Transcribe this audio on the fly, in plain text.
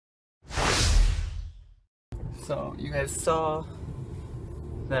So you guys saw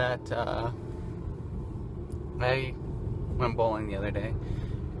that I went bowling the other day,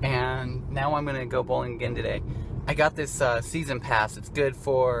 and now I'm gonna go bowling again today. I got this season pass. It's good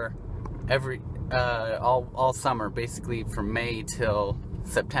for every all summer, basically from May till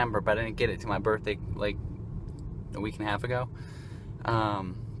September. But I didn't get it to my birthday like a week and a half ago.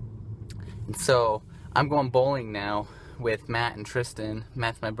 And so I'm going bowling now with Matt and Tristen.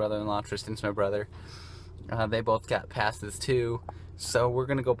 Matt's my brother-in-law, Tristen's my brother. They both got passes too. So we're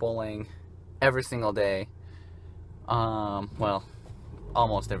gonna go bowling every single day. Well,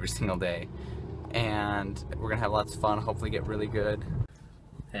 almost every single day. And we're gonna have lots of fun, hopefully get really good.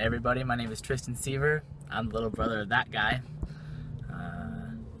 Hey everybody, my name is Tristen Seaver. I'm the little brother of that guy.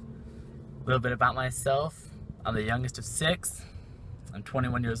 A little bit about myself. I'm the youngest of 6. I'm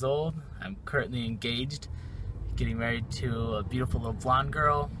 21 years old. I'm currently engaged, getting married to a beautiful little blonde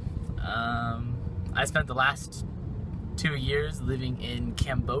girl. I spent the last 2 years living in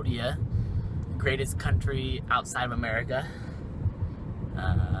Cambodia, the greatest country outside of America.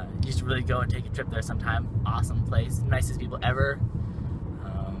 You should really go and take a trip there sometime. Awesome place, nicest people ever.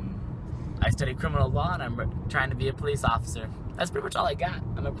 I study criminal law and I'm trying to be a police officer. That's pretty much all I got.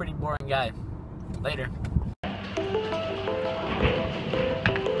 I'm a pretty boring guy. Later.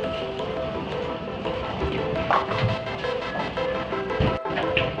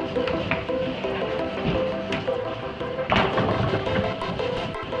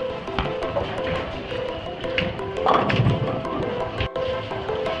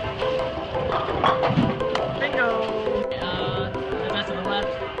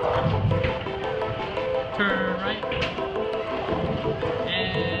 Turn right,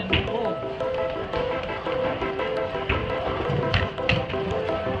 and pull.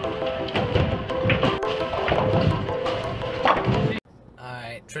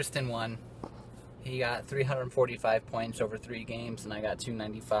 Alright, Tristen won. He got 345 points over 3 games, and I got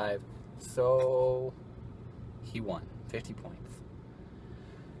 295. So he won 50 points.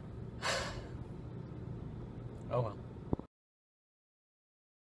 Oh well.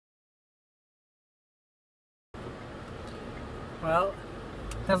 Well,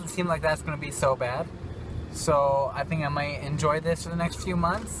 doesn't seem like that's going to be so bad. So I think I might enjoy this for the next few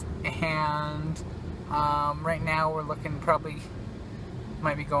months. And right now we're looking probably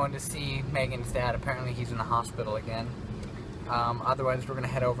might be going to see Megan's dad. Apparently he's in the hospital again. Otherwise we're going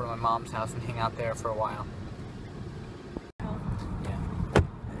to head over to my mom's house and hang out there for a while. Yeah.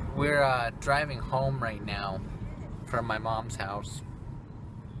 We're driving home right now from my mom's house.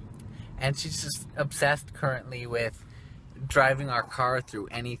 And she's just obsessed currently with driving our car through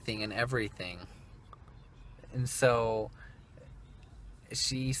anything and everything. And so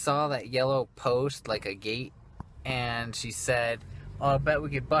she saw that yellow post, like a gate, and she said, "Oh, I bet we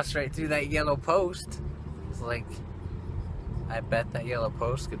could bust right through that yellow post." It's like, I bet that yellow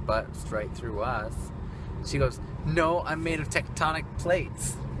post could bust right through us. She goes, "No, I'm made of tectonic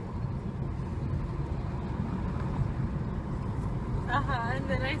plates." And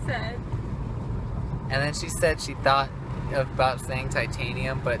then I said. And then she said she thought about saying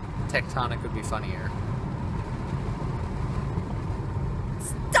titanium, but tectonic would be funnier.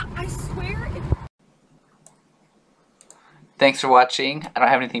 Stop! I swear. Thanks for watching. I don't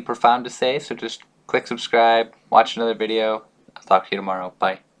have anything profound to say, so just click subscribe, watch another video. I'll talk to you tomorrow.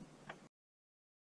 Bye.